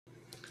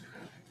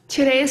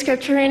Today's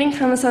scripture reading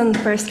comes from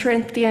 1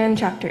 Corinthians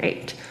chapter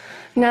 8.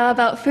 Now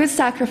about food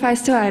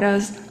sacrificed to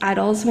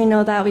idols, we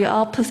know that we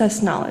all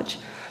possess knowledge.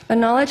 But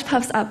knowledge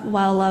puffs up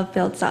while love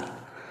builds up.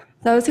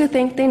 Those who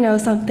think they know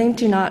something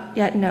do not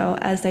yet know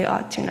as they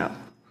ought to know.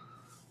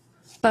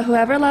 But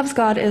whoever loves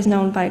God is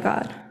known by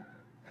God.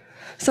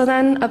 So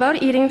then,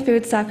 about eating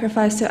food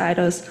sacrificed to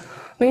idols,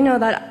 we know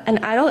that an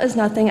idol is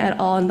nothing at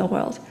all in the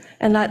world,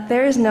 and that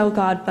there is no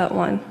God but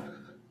one.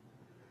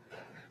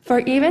 For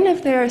even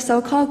if there are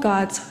so-called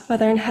gods,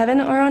 whether in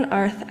heaven or on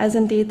earth, as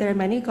indeed there are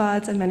many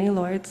gods and many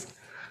lords,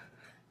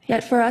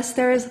 yet for us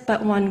there is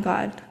but one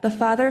God, the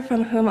Father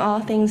from whom all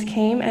things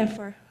came and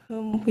for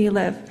whom we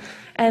live.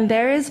 And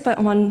there is but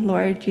one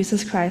Lord,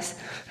 Jesus Christ,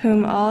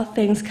 whom all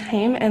things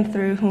came and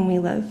through whom we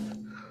live.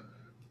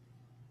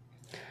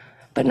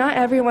 But not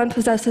everyone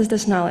possesses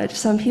this knowledge.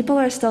 Some people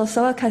are still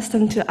so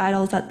accustomed to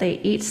idols that they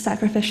eat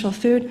sacrificial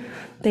food,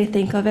 they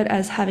think of it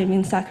as having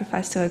been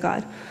sacrificed to a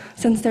god.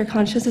 Since their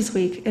conscience is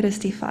weak, it is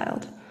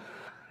defiled.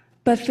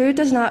 But food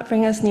does not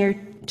bring us near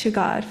to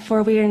God,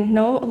 for we are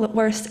no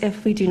worse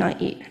if we do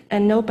not eat,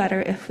 and no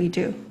better if we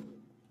do.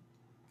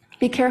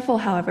 Be careful,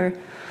 however,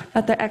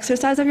 that the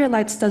exercise of your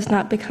lights does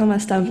not become a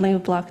stumbling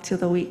block to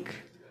the weak.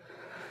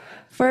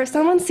 For if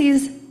someone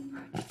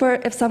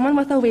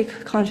with a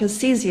weak conscience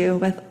sees you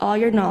with all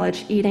your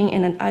knowledge eating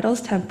in an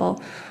idol's temple,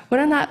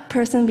 wouldn't that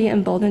person be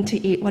emboldened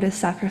to eat what is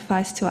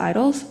sacrificed to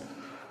idols?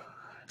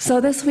 So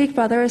this weak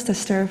brother or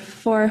sister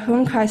for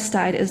whom Christ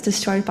died is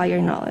destroyed by your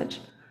knowledge.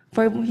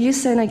 For you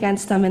sin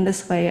against them in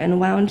this way,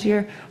 and wound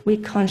your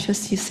weak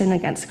conscience you sin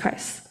against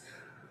Christ.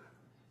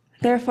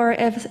 Therefore,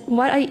 if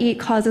what I eat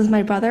causes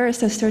my brother or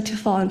sister to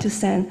fall into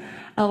sin,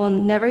 I will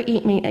never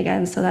eat meat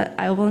again so that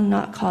I will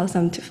not cause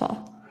them to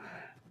fall.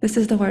 This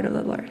is the word of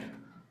the Lord.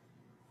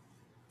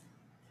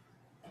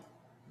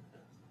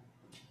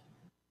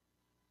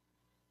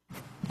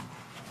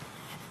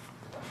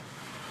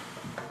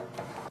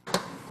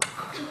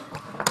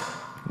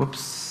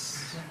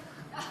 Whoops.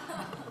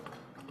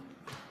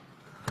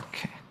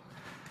 Okay.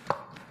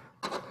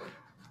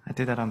 I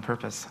did that on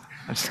purpose.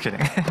 I'm just kidding.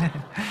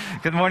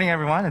 Good morning,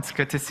 everyone. It's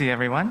good to see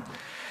everyone.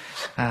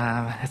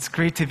 It's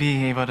great to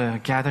be able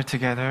to gather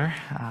together,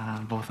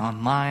 both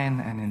online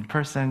and in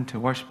person, to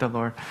worship the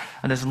Lord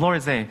on this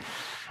Lord's Day.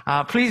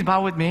 Please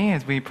bow with me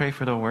as we pray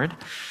for the word.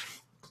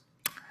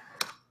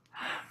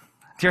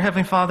 Dear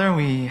Heavenly Father,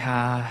 we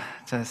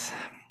just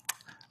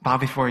bow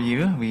before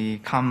you. We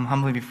come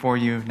humbly before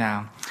you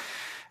now.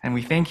 And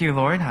we thank you,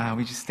 Lord.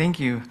 We just thank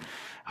you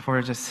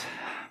for just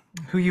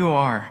who you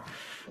are.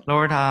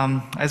 Lord,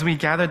 as we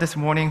gather this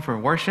morning for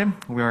worship,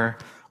 we're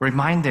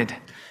reminded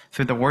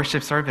through the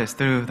worship service,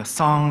 through the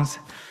songs,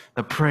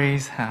 the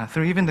praise,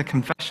 through even the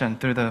confession,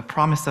 through the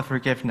promise of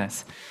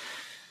forgiveness.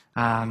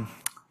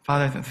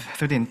 Father,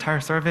 through the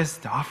entire service,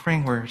 the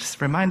offering, we're just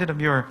reminded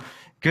of your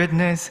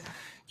goodness,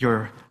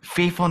 your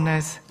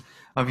faithfulness,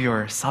 of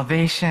your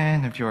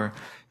salvation, of your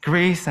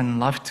grace and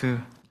love to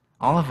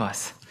all of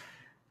us.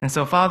 And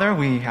so, Father,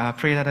 we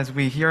pray that as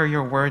we hear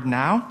your word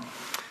now,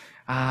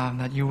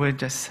 that you would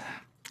just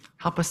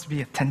help us to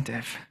be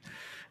attentive,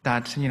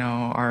 that,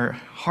 our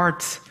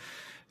hearts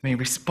may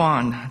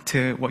respond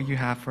to what you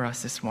have for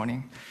us this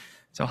morning.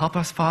 So help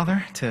us,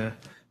 Father, to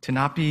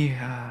not be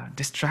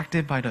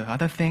distracted by the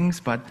other things,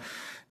 but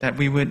that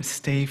we would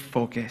stay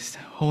focused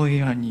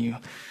wholly on you,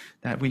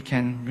 that we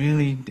can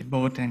really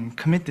devote and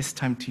commit this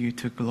time to you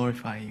to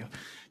glorify you. In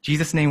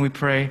Jesus' name we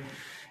pray,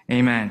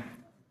 amen.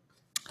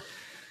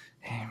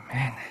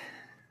 Amen.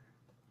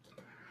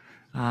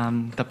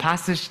 The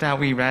passage that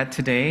we read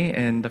today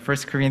in the 1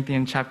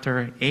 Corinthians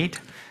chapter 8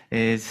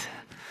 is,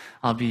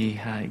 I'll be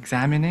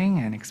examining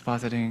and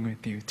expositing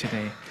with you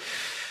today.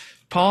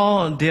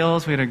 Paul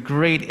deals with a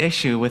great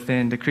issue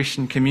within the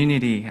Christian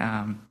community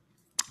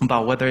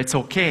about whether it's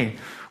okay,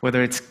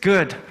 whether it's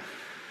good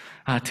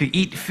to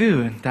eat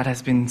food that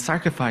has been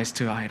sacrificed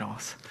to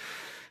idols.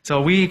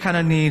 So we kind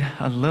of need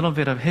a little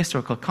bit of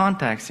historical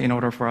context in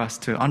order for us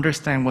to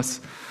understand what's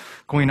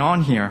going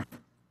on here.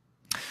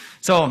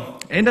 So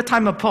in the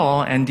time of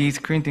Paul and these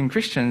Corinthian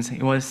Christians,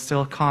 it was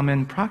still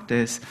common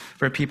practice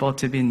for people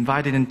to be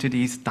invited into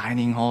these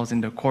dining halls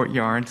in the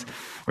courtyards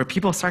where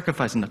people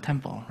sacrifice in the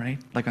temple, right?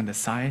 Like on the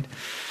side.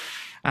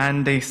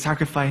 And they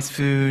sacrifice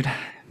food,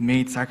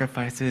 made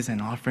sacrifices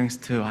and offerings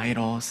to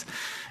idols.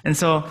 And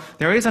so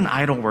there is an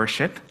idol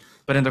worship,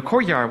 but in the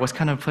courtyard was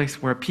kind of a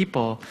place where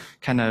people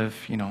kind of,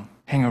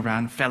 hang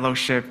around,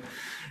 fellowship,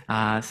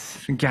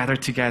 gather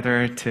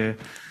together to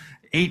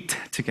eat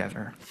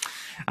together.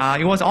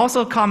 It was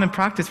also a common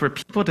practice for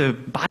people to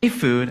buy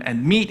food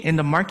and meat in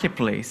the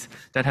marketplace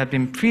that had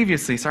been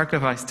previously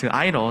sacrificed to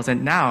idols,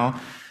 and now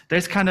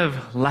there's kind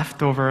of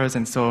leftovers,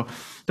 and so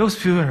those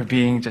food are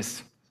being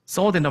just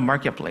sold in the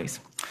marketplace.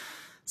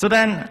 So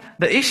then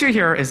the issue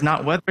here is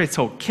not whether it's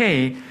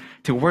okay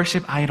to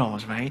worship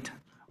idols, right?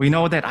 We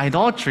know that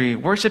idolatry,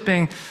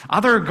 worshiping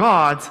other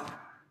gods,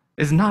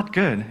 is not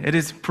good. It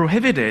is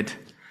prohibited.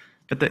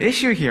 But the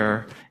issue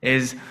here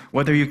is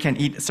whether you can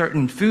eat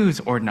certain foods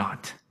or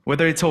not.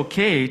 Whether it's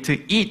okay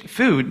to eat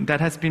food that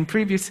has been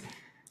previously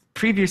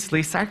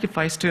previously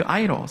sacrificed to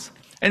idols.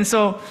 And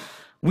so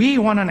we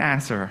want an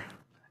answer.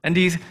 And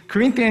these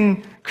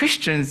Corinthian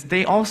Christians,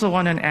 they also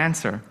want an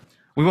answer.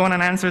 We want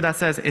an answer that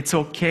says it's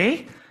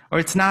okay or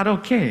it's not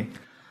okay.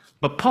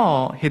 But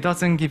Paul, he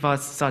doesn't give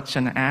us such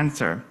an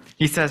answer.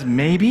 He says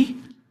maybe,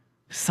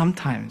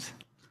 sometimes.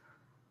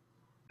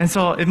 And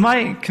so it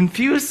might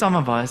confuse some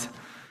of us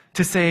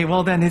to say,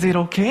 well, then is it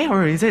okay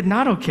or is it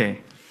not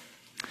okay?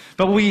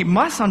 But what we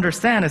must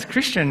understand as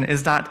Christians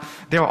is that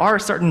there are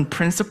certain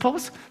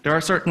principles, there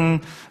are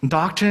certain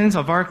doctrines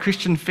of our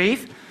Christian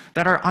faith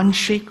that are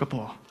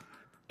unshakable,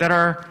 that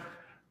are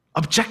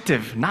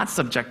objective, not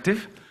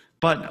subjective,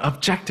 but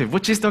objective,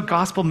 which is the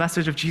gospel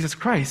message of Jesus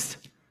Christ,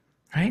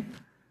 right?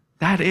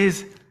 That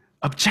is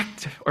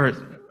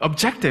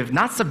objective,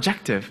 not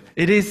subjective.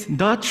 It is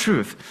the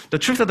truth. The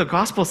truth of the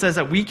gospel says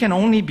that we can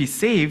only be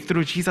saved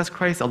through Jesus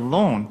Christ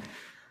alone.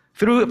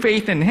 Through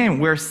faith in Him,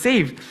 we're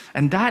saved.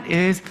 And that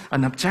is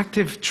an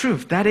objective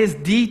truth. That is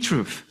the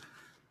truth.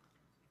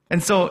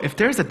 And so if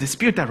there's a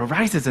dispute that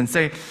arises and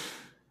say,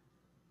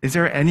 is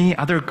there any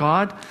other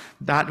God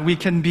that we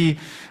can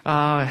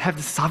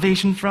have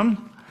salvation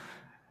from?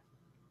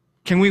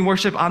 Can we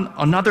worship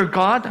another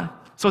God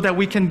so that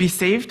we can be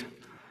saved?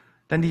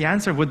 Then the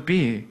answer would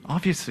be,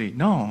 obviously,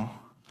 no.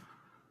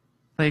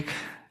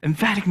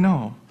 Emphatic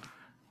no.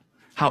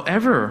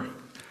 However,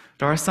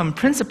 there are some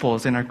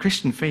principles in our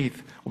Christian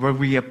faith where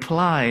we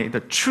apply the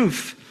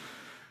truth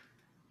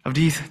of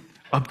these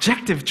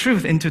objective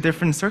truth into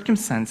different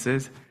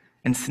circumstances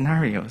and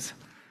scenarios.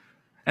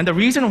 And the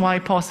reason why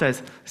Paul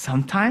says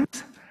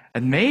sometimes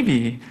and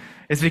maybe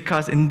is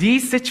because in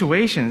these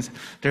situations,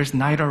 there's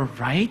neither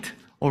right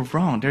or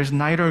wrong. There's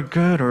neither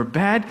good or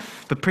bad,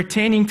 but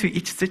pertaining to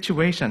each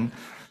situation,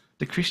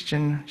 the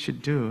Christian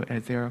should do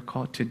as they are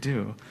called to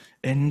do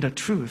in the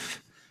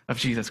truth of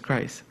Jesus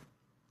Christ.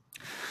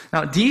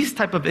 Now, these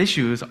type of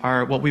issues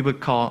are what we would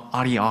call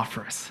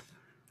adiaphorous.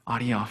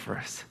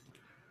 Adiaphorous.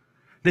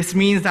 This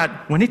means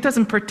that when it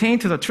doesn't pertain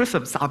to the truth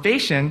of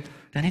salvation,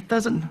 then it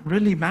doesn't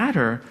really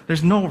matter.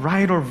 There's no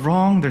right or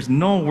wrong. There's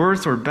no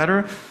worse or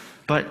better,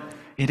 but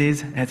it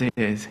is as it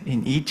is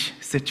in each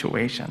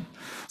situation.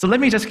 So let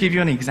me just give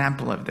you an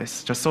example of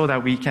this, just so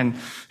that we can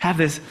have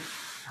this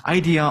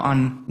idea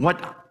on what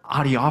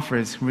adiaphora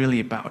is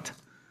really about.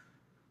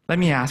 Let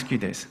me ask you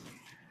this.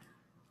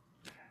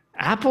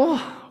 Apple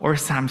or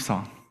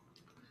Samsung?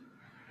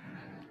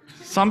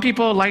 Some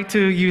people like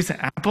to use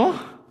Apple,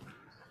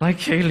 like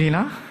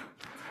Kaylina,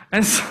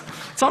 and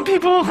some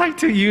people like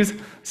to use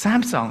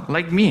Samsung,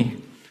 like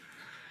me.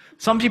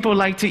 Some people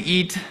like to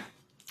eat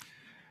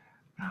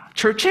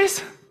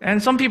churches,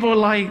 and some people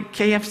like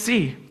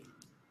KFC.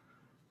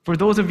 For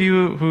those of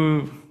you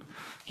who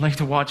like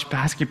to watch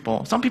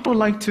basketball, some people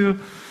like to,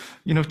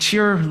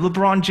 cheer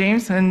LeBron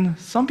James, and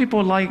some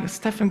people like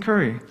Stephen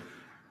Curry.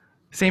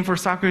 Same for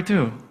soccer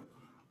too.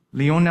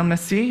 Lionel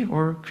Messi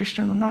or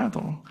Cristiano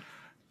Ronaldo.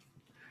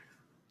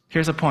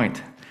 Here's a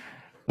point.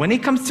 When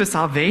it comes to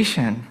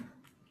salvation,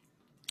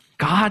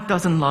 God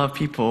doesn't love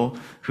people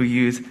who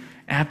use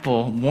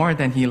Apple more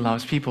than He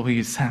loves people who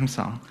use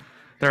Samsung.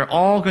 They're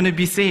all going to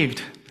be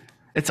saved.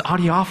 It's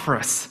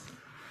adiaphorous.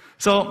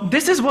 So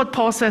this is what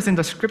Paul says in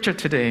the scripture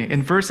today.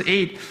 In verse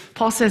 8,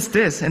 Paul says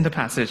this in the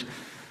passage.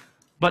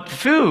 But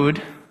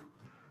food,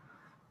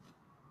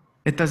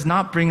 it does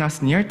not bring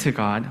us near to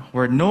God.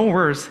 We're no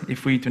worse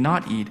if we do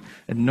not eat,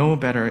 and no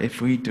better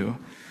if we do.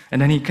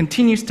 And then he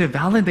continues to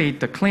validate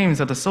the claims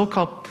of the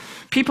so-called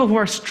people who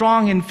are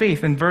strong in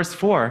faith in verse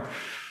 4.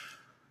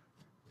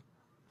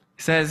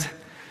 He says,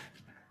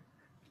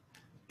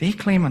 they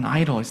claim an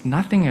idol is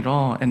nothing at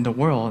all in the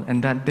world,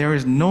 and that there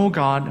is no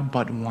God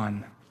but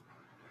one.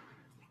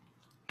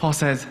 Paul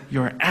says,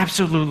 you're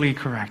absolutely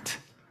correct.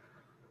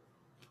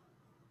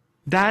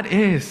 That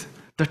is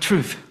the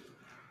truth.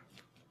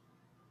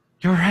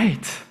 You're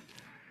right.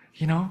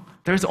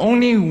 There's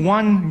only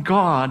one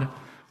God,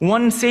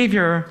 one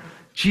Savior,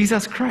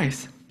 Jesus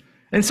Christ.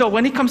 And so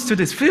when it comes to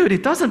this food,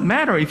 it doesn't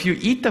matter if you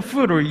eat the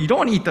food or you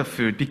don't eat the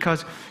food,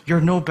 because you're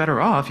no better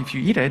off if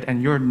you eat it,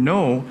 and you're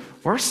no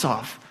worse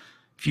off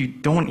if you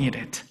don't eat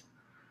it.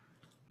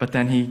 But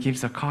then he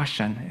gives a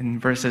caution in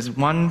verses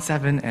 1,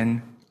 7,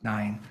 and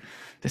 9.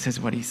 This is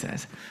what he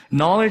says.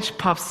 Knowledge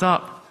puffs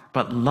up,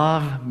 but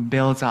love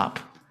builds up.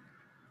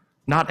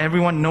 Not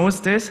everyone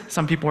knows this.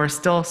 Some people are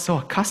still so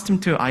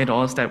accustomed to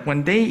idols that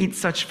when they eat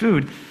such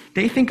food,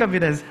 they think of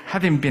it as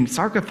having been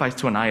sacrificed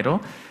to an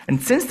idol. And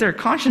since their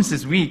conscience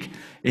is weak,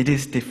 it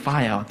is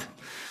defiled.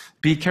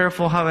 Be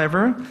careful,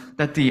 however,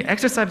 that the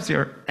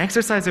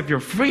exercise of your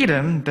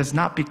freedom does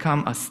not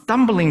become a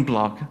stumbling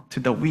block to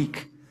the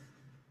weak.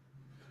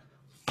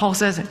 Paul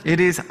says it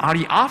is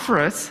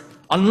adiaphorous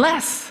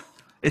unless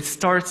it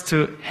starts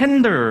to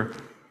hinder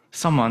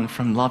someone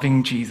from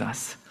loving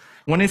Jesus.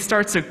 When it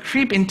starts to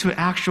creep into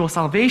actual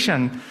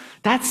salvation,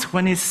 that's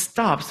when it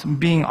stops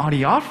being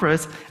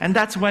adiaphorous, and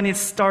that's when it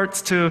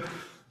starts to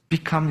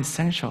become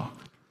essential.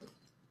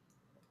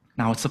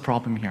 Now, what's the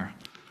problem here?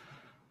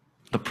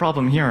 The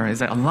problem here is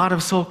that a lot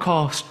of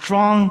so-called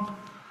strong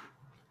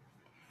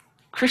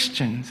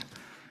Christians,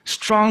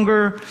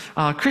 stronger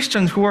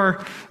Christians who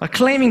are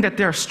claiming that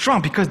they're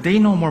strong because they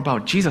know more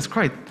about Jesus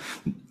Christ,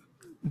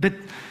 that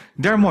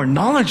they're more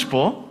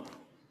knowledgeable,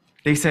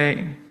 they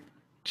say,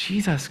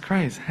 Jesus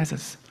Christ has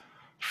us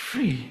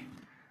free.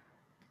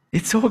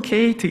 It's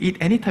okay to eat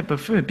any type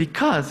of food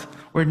because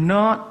we're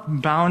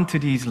not bound to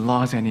these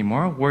laws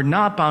anymore. We're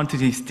not bound to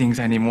these things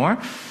anymore.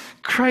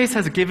 Christ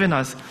has given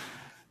us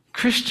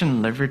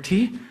Christian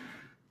liberty.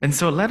 And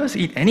so let us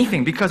eat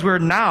anything because we're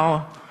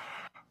now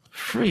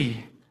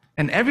free.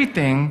 And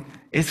everything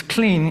is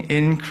clean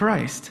in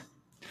Christ.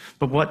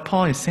 But what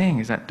Paul is saying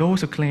is that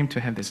those who claim to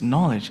have this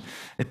knowledge,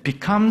 if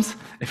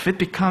it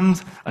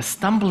becomes a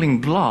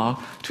stumbling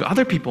block to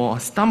other people, a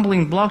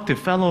stumbling block to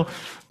fellow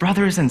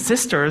brothers and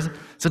sisters,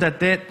 so that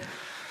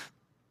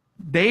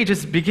they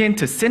just begin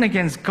to sin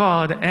against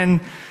God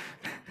and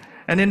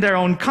in their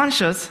own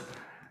conscience,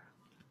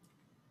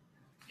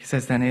 he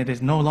says, then it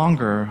is no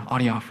longer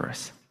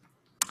adiaphorous.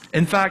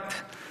 In fact,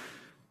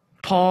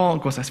 Paul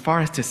goes as far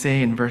as to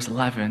say in verse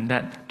 11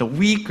 that the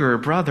weaker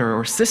brother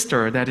or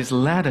sister that is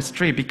led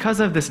astray because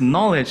of this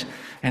knowledge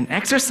and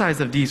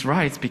exercise of these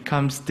rights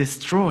becomes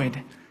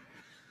destroyed.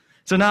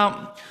 So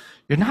now,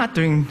 you're not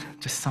doing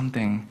just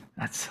something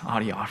that's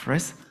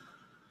adiaphorous,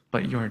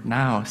 but you're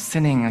now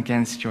sinning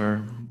against your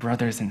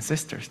brothers and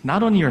sisters.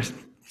 Not only you're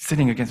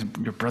sinning against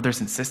your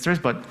brothers and sisters,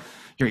 but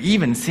you're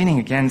even sinning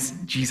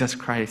against Jesus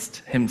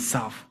Christ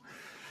himself.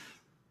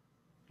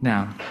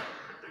 Now,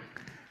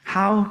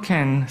 how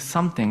can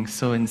something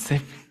so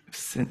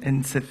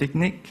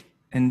insignificant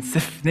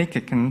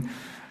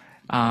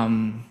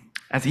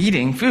as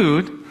eating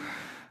food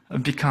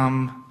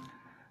become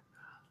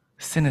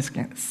sin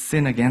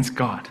against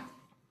God?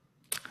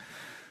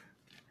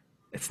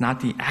 It's not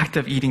the act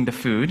of eating the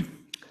food,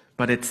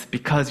 but it's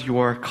because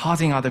you're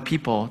causing other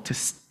people to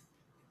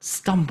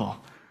stumble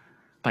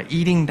by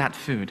eating that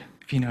food,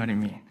 if you know what I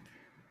mean.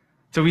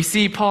 So we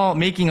see Paul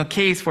making a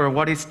case for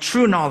what is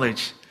true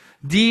knowledge.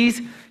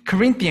 These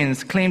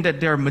Corinthians claim that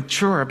they're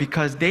mature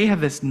because they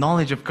have this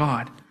knowledge of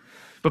God.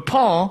 But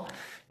Paul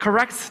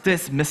corrects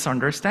this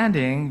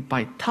misunderstanding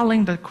by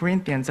telling the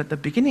Corinthians at the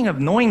beginning of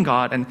knowing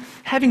God and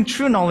having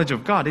true knowledge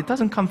of God, it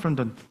doesn't come from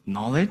the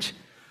knowledge,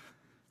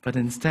 but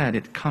instead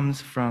it comes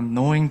from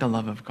knowing the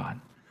love of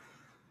God.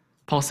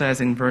 Paul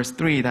says in verse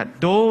 3 that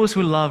those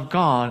who love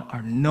God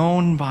are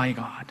known by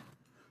God.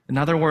 In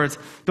other words,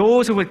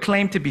 those who would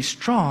claim to be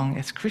strong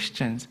as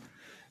Christians,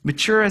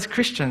 mature as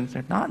Christians,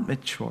 they're not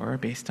mature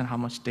based on how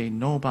much they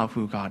know about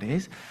who God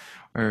is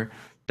or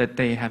that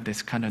they have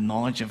this kind of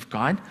knowledge of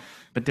God,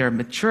 but they're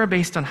mature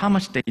based on how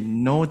much they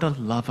know the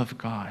love of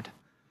God,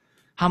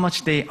 how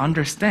much they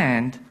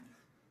understand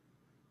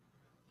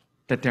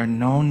that they're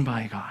known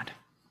by God.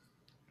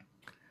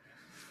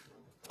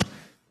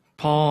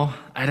 Paul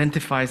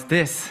identifies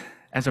this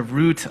as a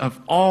root of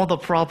all the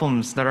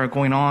problems that are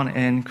going on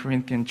in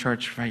Corinthian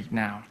church right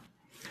now.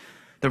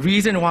 The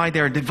reason why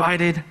they're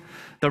divided,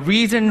 the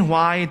reason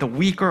why the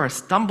weaker are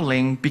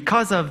stumbling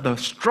because of the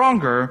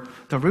stronger,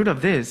 the root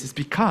of this is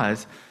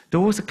because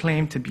those who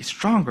claim to be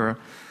stronger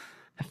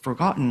have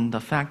forgotten the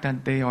fact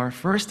that they are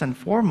first and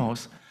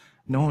foremost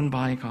known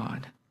by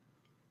God.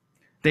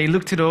 They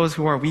look to those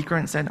who are weaker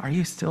and said, "Are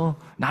you still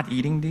not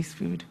eating this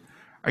food?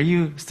 Are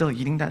you still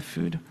eating that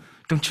food?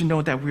 Don't you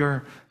know that we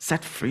are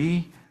set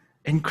free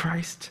in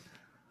Christ?"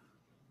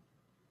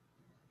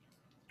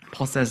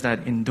 Paul says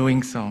that in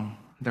doing so,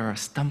 they're a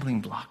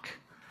stumbling block.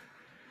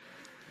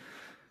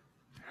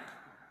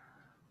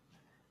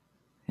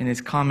 In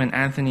his comment,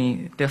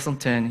 Anthony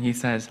Thistleton, he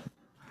says,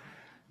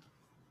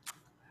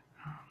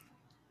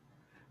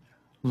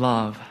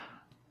 love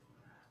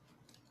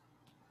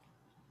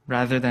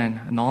rather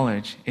than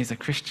knowledge is a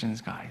Christian's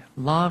guide.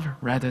 Love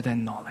rather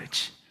than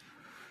knowledge.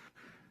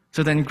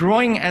 So then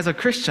growing as a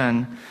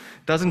Christian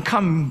doesn't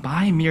come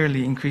by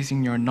merely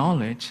increasing your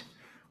knowledge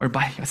or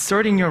by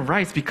asserting your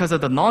rights because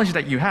of the knowledge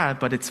that you have,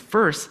 but it's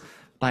first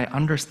by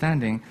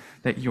understanding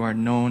that you are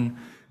known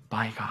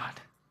by God.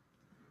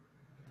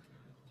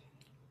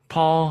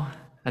 Paul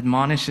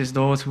admonishes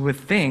those who would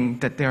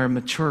think that they are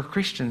mature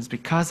Christians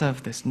because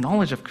of this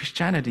knowledge of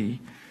Christianity.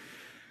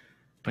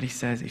 But he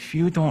says, if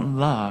you don't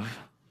love,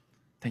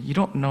 then you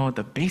don't know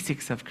the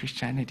basics of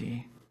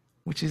Christianity,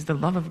 which is the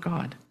love of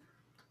God.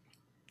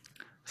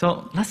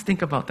 So let's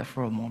think about that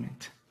for a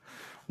moment.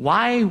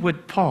 Why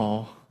would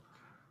Paul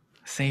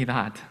say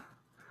that?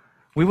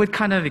 We would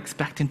kind of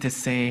expect him to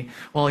say,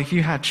 well, if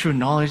you have true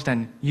knowledge,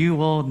 then you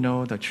will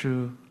know the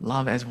true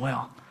love as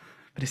well.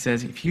 But he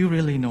says, if you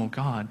really know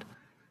God,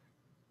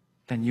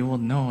 then you will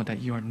know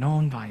that you are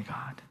known by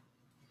God.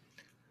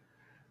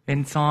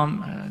 In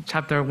Psalm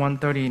chapter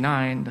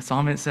 139, the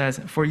psalmist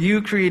says, "For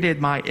you created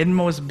my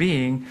inmost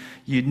being,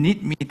 you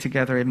knit me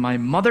together in my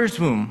mother's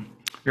womb.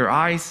 Your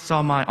eyes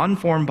saw my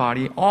unformed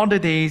body. All the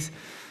days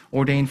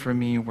ordained for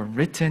me were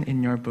written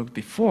in your book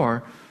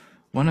before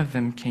one of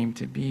them came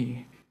to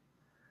be."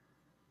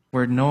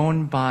 We're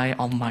known by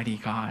Almighty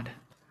God.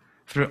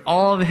 Through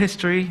all the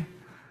history,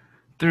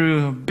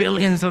 through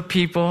billions of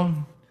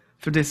people,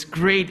 through this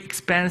great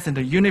expanse in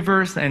the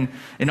universe, and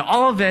in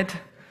all of it,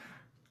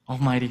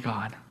 Almighty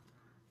God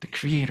the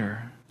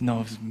Creator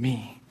knows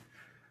me.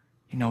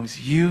 He knows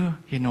you.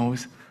 He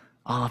knows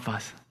all of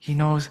us. He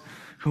knows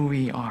who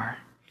we are.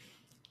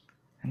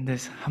 And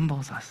this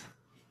humbles us.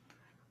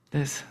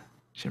 This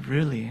should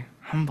really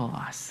humble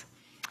us.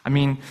 I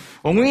mean,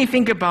 when we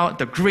think about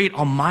the great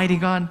Almighty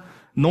God,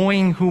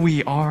 knowing who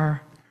we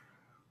are,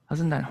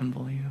 doesn't that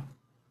humble you?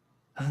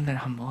 Doesn't that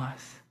humble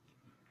us?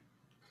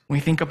 When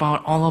we think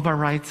about all of our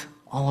rights,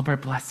 all of our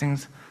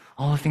blessings,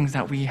 all the things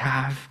that we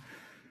have,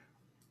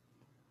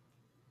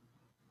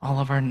 all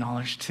of our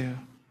knowledge too,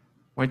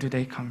 where do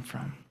they come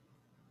from?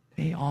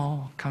 They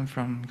all come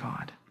from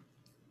God.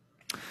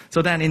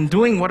 So then in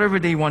doing whatever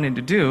they wanted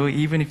to do,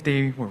 even if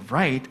they were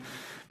right,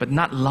 but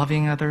not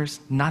loving others,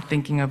 not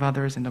thinking of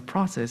others in the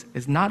process,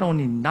 is not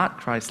only not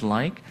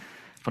Christ-like,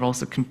 but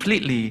also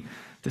completely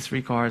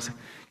disregards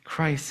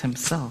Christ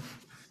himself.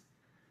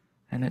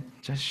 And it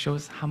just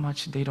shows how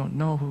much they don't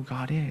know who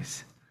God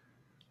is,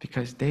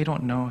 because they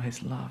don't know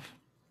his love.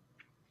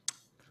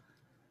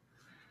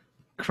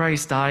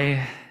 Christ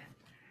died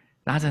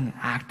not as an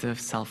act of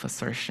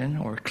self-assertion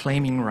or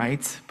claiming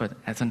rights, but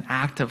as an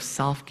act of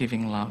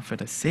self-giving love for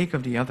the sake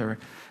of the other,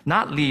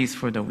 not least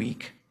for the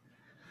weak.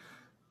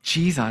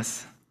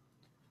 Jesus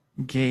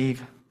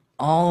gave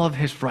all of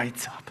his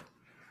rights up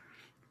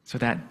so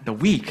that the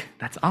weak,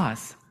 that's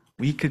us,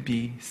 we could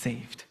be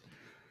saved.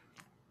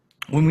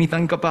 When we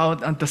think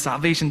about the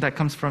salvation that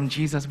comes from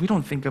Jesus, we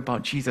don't think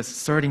about Jesus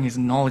asserting his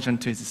knowledge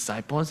unto his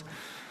disciples.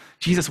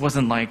 Jesus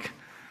wasn't like,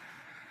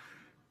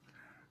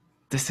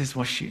 this is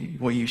what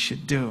you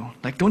should do.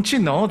 Like, don't you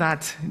know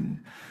that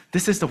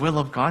this is the will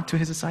of God to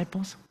his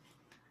disciples?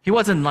 He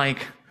wasn't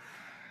like,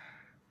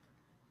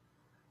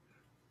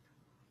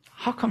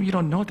 how come you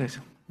don't know this?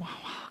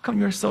 How come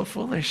you're so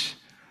foolish?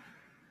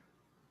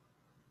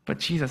 But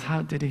Jesus,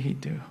 how did he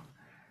do?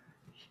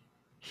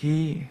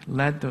 He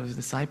led those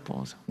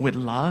disciples with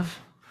love.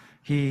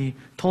 He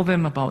told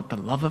them about the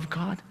love of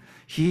God.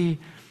 He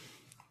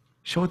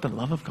showed the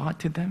love of God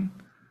to them.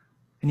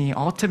 And he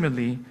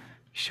ultimately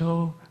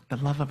showed the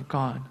love of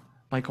God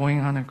by going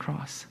on a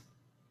cross.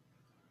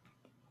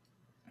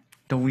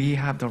 Though we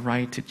have the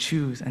right to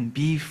choose and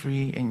be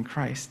free in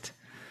Christ,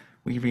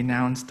 we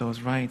renounce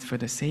those rights for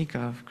the sake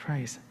of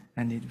Christ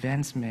and the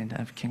advancement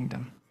of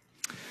kingdom.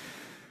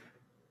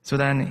 So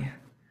then,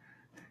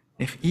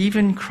 if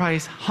even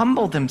Christ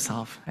humbled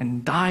himself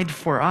and died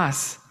for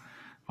us,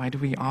 why do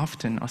we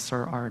often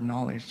assert our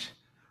knowledge,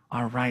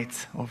 our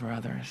rights over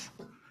others?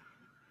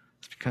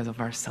 It's because of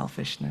our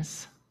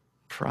selfishness,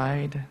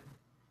 pride,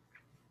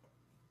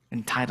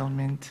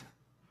 entitlement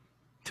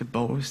to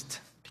boast,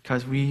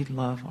 because we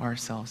love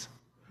ourselves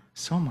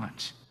so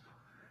much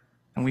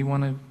and we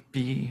want to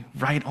be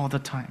right all the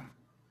time.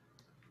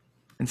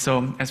 And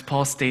so, as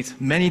Paul states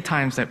many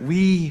times, that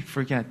we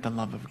forget the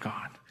love of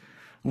God.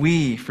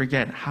 We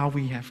forget how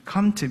we have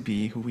come to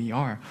be who we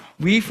are.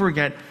 We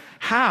forget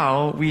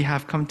how we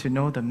have come to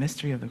know the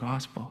mystery of the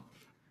gospel.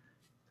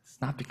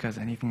 It's not because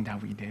of anything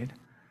that we did.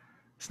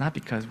 It's not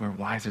because we're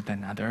wiser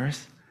than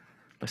others,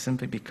 but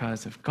simply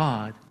because of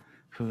God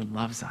who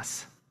loves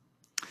us.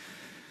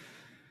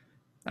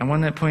 I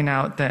want to point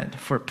out that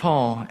for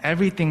Paul,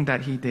 everything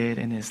that he did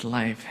in his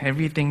life,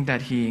 everything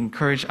that he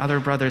encouraged other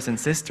brothers and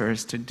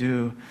sisters to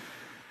do,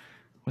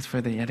 was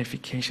for the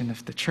edification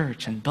of the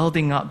church and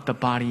building up the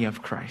body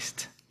of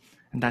Christ.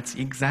 And that's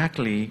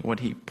exactly what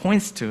he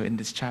points to in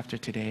this chapter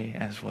today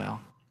as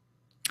well.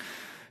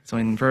 So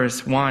in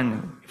verse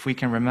 1, if we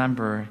can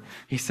remember,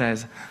 he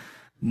says,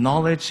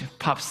 knowledge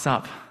puffs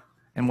up.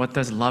 And what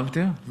does love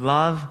do?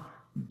 Love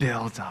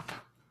builds up.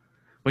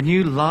 When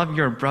you love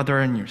your brother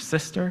and your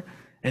sister,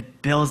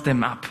 it builds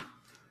them up.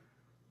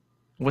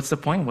 What's the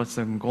point? What's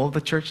the goal of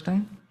the church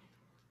then?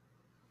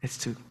 It's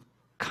to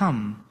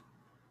come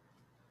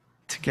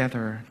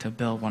together to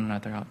build one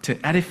another up, to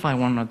edify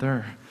one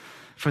another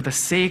for the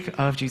sake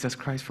of Jesus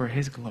Christ, for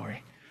his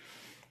glory.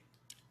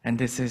 And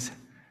this is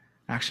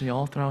actually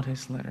all throughout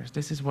his letters.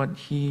 This is what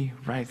he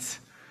writes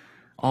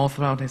all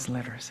throughout his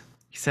letters.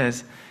 He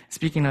says,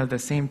 speaking of the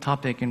same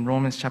topic in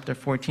Romans chapter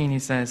 14, he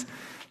says,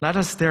 let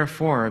us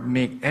therefore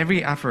make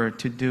every effort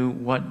to do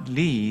what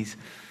leads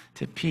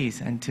to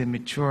peace and to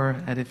mature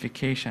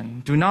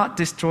edification. Do not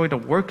destroy the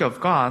work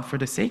of God for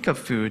the sake of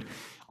food.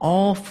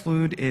 All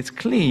food is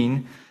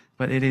clean,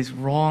 but it is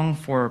wrong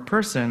for a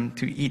person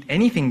to eat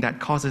anything that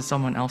causes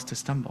someone else to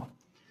stumble.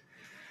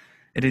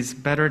 It is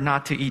better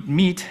not to eat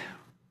meat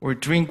or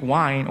drink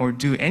wine or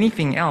do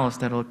anything else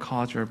that will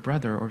cause your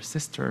brother or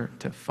sister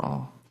to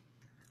fall.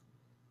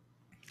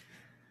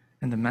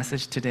 And the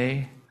message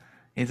today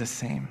is the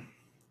same.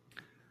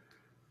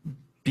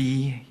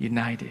 Be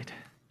united.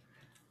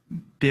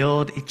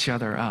 Build each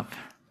other up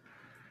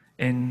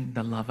in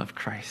the love of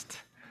Christ.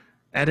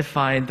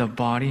 Edify the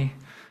body.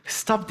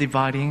 Stop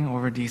dividing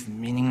over these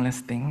meaningless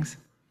things.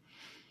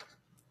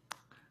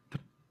 The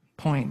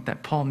point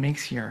that Paul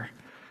makes here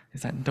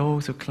is that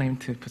those who claim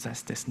to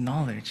possess this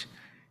knowledge,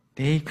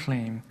 they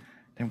claim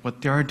that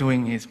what they're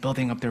doing is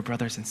building up their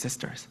brothers and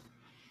sisters.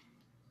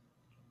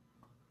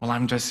 Well,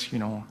 I'm just,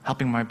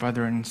 helping my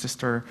brother and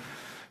sister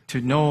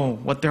to know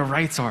what their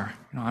rights are.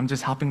 I'm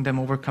just helping them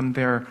overcome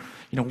their,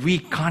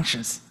 weak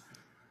conscience.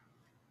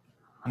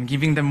 I'm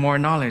giving them more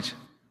knowledge.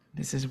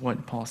 This is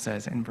what Paul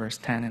says in verse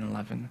 10 and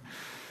 11.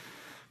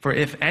 For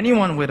if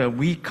anyone with a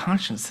weak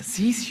conscience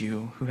sees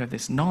you who have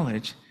this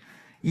knowledge,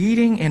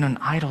 eating in an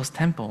idol's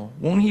temple,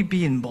 won't he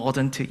be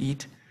emboldened to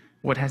eat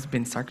what has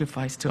been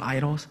sacrificed to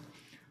idols?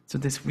 So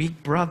this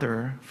weak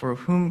brother for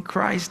whom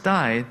Christ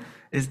died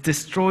is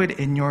destroyed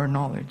in your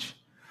knowledge.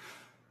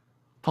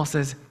 Paul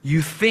says,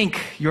 you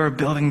think you're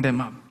building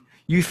them up.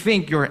 You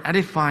think you're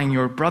edifying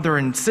your brother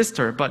and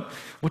sister, but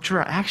what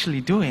you're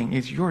actually doing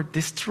is you're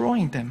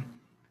destroying them.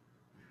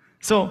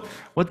 So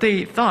what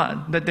they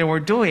thought that they were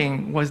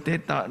doing was they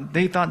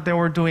thought they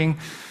were doing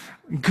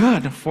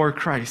good for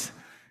Christ.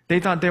 They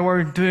thought they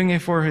were doing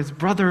it for his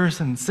brothers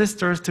and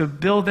sisters to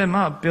build them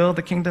up, build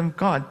the kingdom of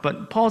God.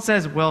 But Paul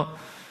says, well,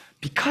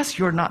 because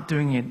you're not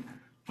doing it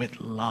with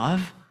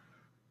love,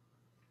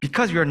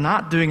 because you're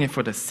not doing it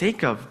for the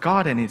sake of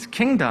God and his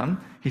kingdom,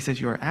 he says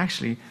you're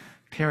actually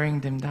tearing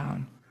them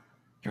down.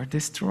 You're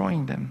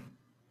destroying them.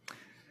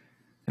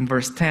 In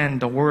verse 10,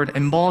 the word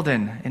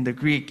embolden in the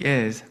Greek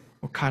is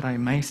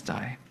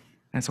okaraimestai. And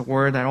it's a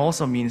word that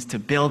also means to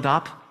build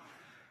up,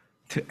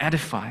 to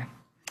edify.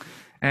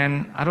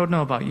 And I don't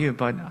know about you,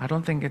 but I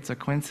don't think it's a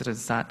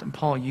coincidence that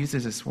Paul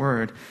uses this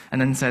word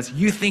and then says,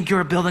 you think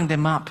you're building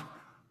them up,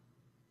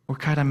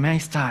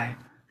 okaraimestai,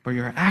 but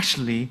you're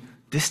actually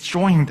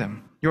destroying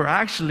them. You're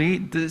actually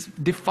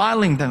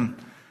defiling them,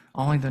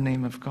 all in the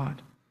name of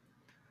God.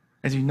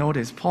 As you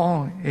notice,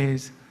 Paul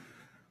is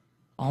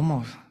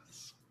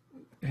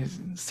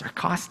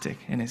sarcastic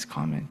in his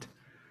comment.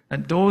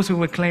 That those who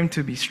would claim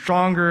to be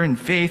stronger in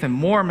faith and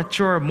more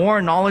mature,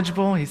 more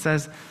knowledgeable, he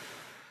says,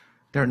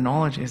 their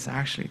knowledge is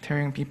actually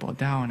tearing people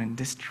down and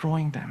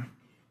destroying them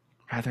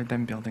rather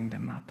than building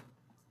them up.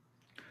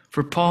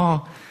 For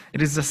Paul,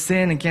 it is a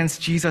sin against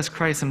Jesus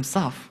Christ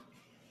himself.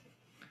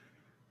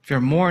 If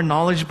you're more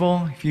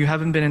knowledgeable, if you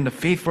haven't been in the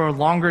faith for a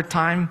longer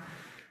time,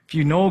 if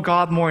you know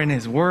God more in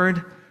his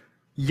word,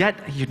 yet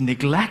you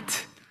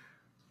neglect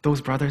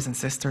those brothers and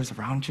sisters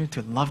around you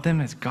to love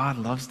them as God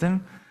loves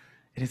them,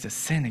 it is a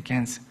sin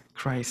against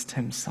Christ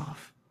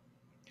himself.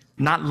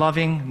 Not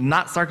loving,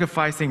 not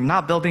sacrificing,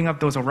 not building up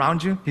those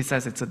around you, he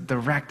says it's a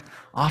direct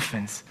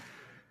offense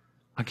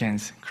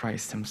against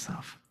Christ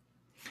himself.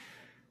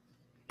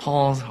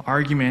 Paul's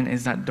argument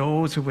is that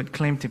those who would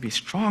claim to be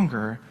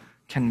stronger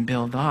can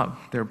build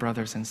up their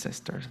brothers and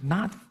sisters,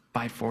 not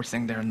by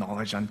forcing their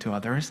knowledge onto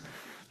others,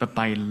 but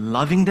by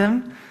loving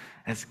them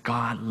as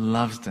God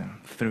loves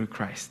them through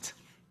Christ.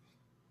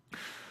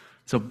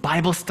 So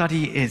Bible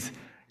study is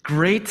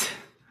great.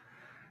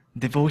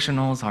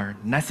 Devotionals are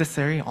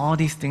necessary. All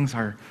these things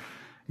are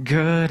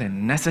good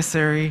and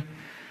necessary.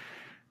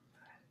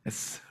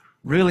 It's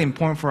really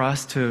important for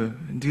us to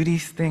do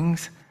these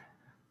things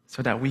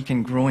so that we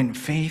can grow in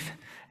faith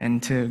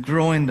and to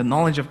grow in the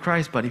knowledge of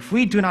Christ. But if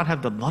we do not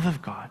have the love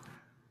of God,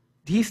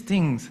 these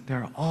things,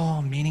 they're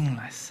all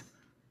meaningless.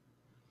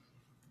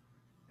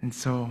 And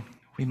so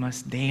we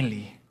must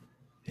daily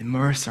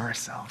immerse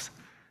ourselves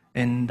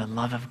in the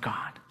love of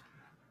God.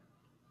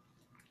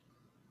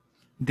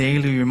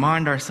 Daily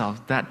remind ourselves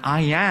that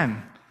I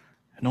am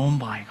known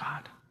by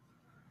God.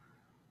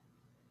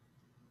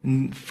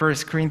 In 1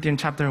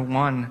 Corinthians chapter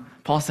 1,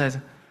 Paul says,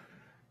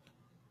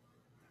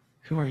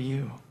 who are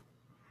you?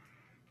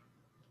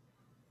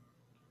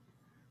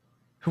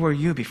 Who were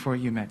you before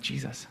you met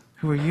Jesus?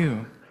 Who were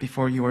you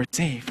before you were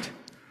saved?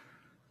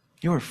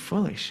 You were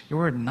foolish. You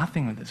were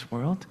nothing in this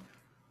world.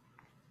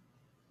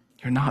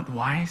 You're not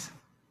wise.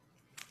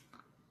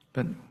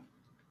 But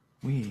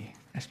we,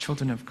 as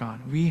children of God,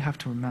 we have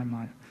to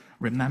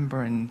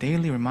remember and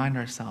daily remind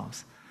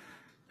ourselves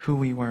who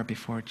we were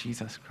before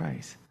Jesus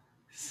Christ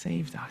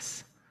saved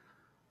us.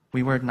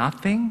 We were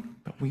nothing,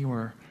 but we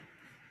were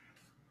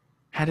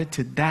headed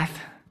to death,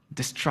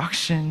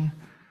 destruction.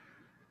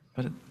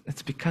 But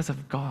it's because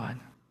of God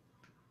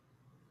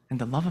and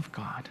the love of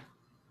God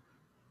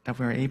that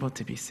we're able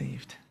to be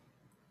saved.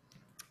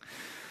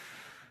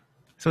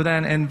 So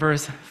then in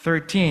verse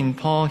 13,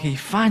 Paul, he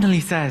finally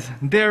says,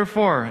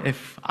 therefore,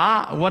 if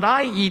what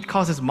I eat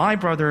causes my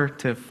brother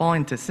to fall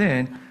into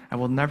sin, I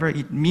will never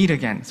eat meat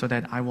again, so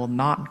that I will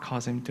not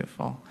cause him to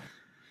fall.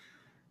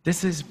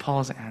 This is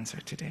Paul's answer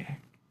today.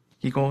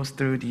 He goes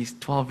through these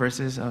 12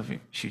 verses of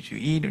should you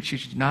eat or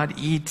should you not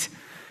eat.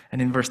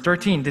 And in verse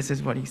 13, this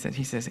is what he says.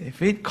 He says,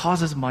 if it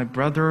causes my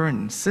brother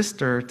and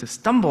sister to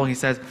stumble, he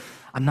says,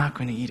 I'm not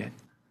going to eat it.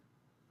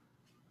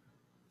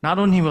 Not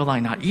only will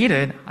I not eat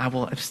it, I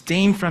will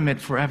abstain from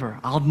it forever.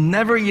 I'll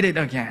never eat it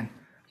again.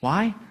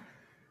 Why?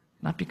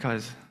 Not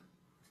because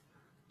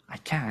I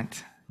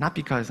can't, not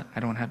because I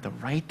don't have the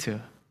right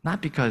to,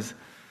 not because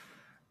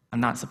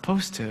I'm not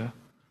supposed to,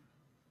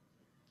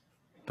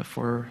 but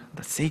for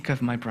the sake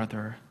of my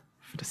brother,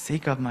 for the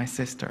sake of my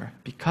sister,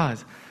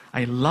 because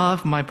I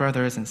love my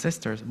brothers and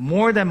sisters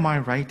more than my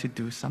right to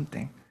do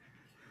something,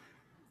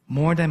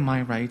 more than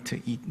my right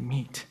to eat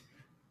meat.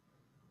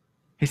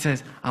 He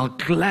says, I'll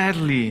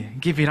gladly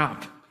give it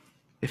up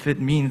if it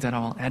means that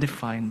I'll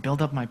edify and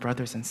build up my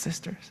brothers and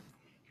sisters.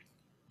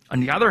 On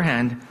the other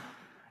hand,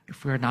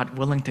 if we're not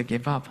willing to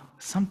give up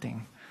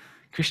something,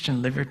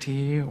 Christian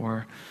liberty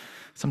or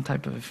some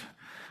type of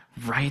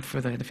right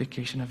for the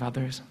edification of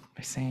others,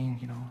 by saying,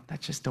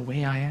 that's just the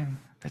way I am.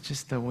 That's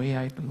just the way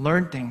I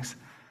learn things.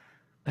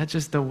 That's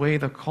just the way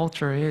the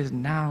culture is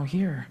now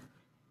here.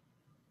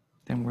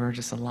 Then we're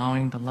just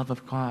allowing the love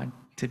of God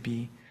to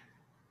be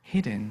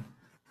hidden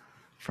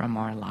from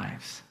our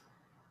lives.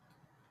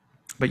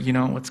 But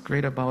what's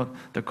great about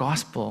the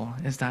gospel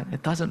is that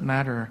it doesn't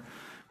matter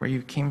where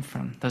you came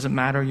from. It doesn't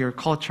matter your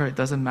culture. It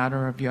doesn't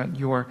matter of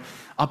your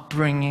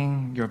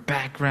upbringing, your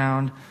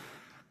background.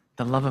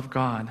 The love of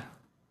God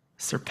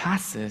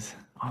surpasses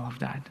all of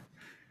that.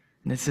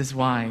 And this is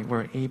why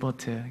we're able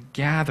to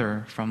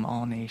gather from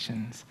all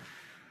nations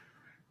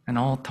and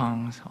all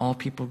tongues, all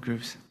people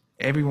groups,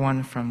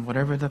 everyone from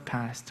whatever the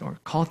past or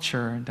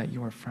culture that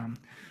you are from.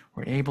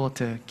 We're able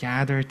to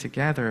gather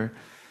together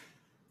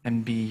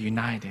and be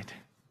united.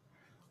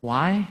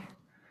 Why?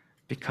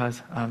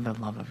 Because of the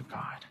love of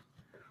God.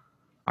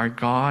 Our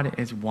God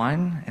is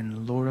one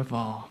and Lord of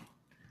all.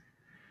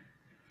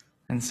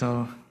 And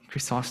so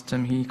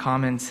Chrysostom, he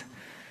comments,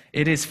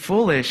 "It is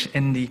foolish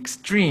in the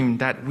extreme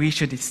that we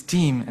should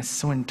esteem as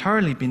so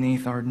entirely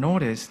beneath our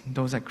notice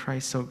those that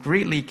Christ so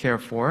greatly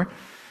cared for,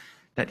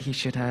 that he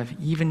should have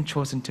even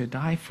chosen to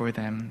die for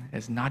them,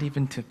 as not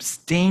even to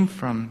abstain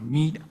from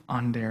meat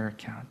on their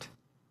account."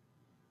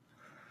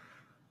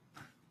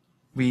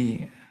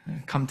 We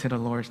come to the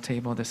Lord's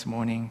table this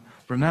morning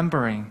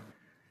remembering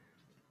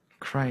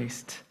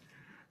Christ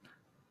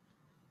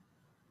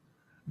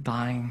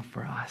dying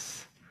for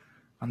us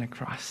on the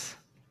cross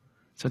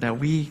so that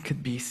we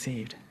could be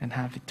saved and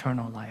have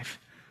eternal life,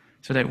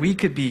 so that we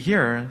could be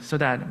here, so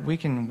that we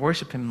can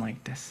worship him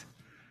like this.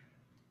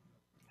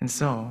 And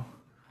so,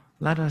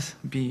 let us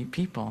be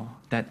people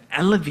that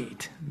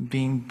elevate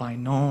being by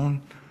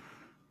known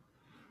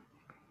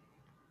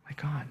by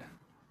God.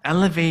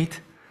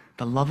 Elevate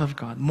the love of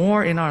God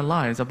more in our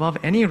lives above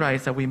any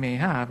rights that we may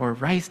have or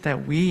rights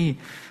that we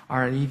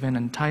are even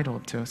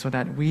entitled to, so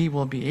that we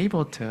will be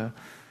able to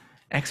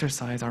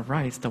exercise our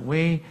rights the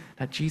way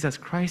that Jesus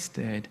Christ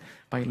did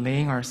by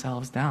laying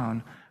ourselves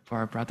down for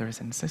our brothers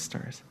and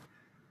sisters.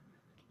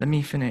 Let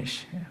me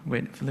finish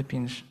with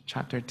Philippians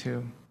chapter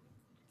 2.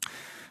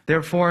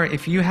 "Therefore,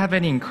 if you have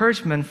any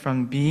encouragement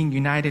from being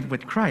united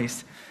with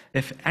Christ,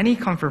 if any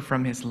comfort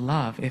from his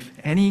love, if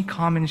any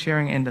common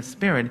sharing in the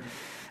Spirit,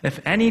 if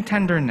any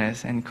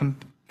tenderness and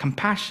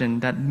compassion,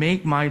 that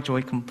make my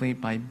joy complete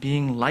by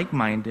being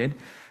like-minded,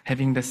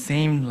 having the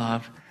same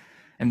love,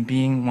 and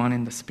being one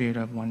in the spirit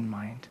of one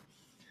mind.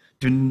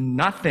 Do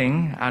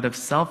nothing out of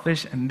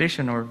selfish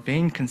ambition or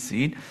vain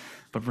conceit,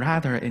 but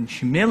rather in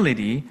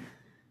humility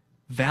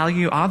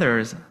value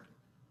others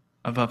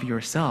above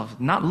yourselves,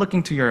 not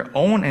looking to your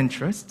own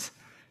interests,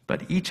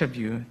 but each of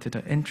you to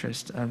the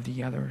interest of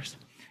the others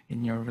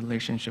in your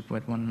relationship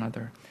with one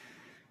another.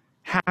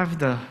 Have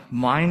the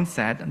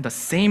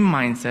same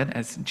mindset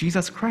as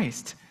Jesus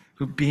Christ,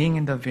 who being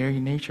in the very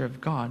nature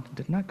of God,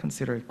 did not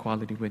consider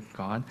equality with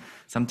God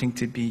something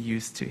to be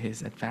used to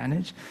his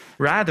advantage.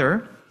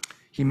 Rather,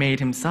 he made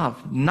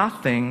himself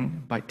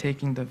nothing by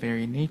taking the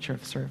very nature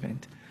of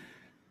servant,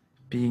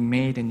 being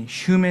made in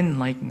human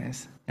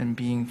likeness and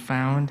being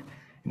found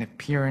in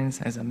appearance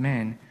as a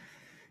man.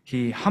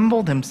 He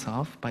humbled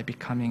himself by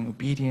becoming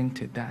obedient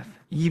to death,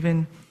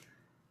 even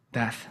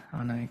death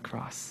on a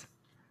cross.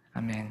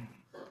 Amen.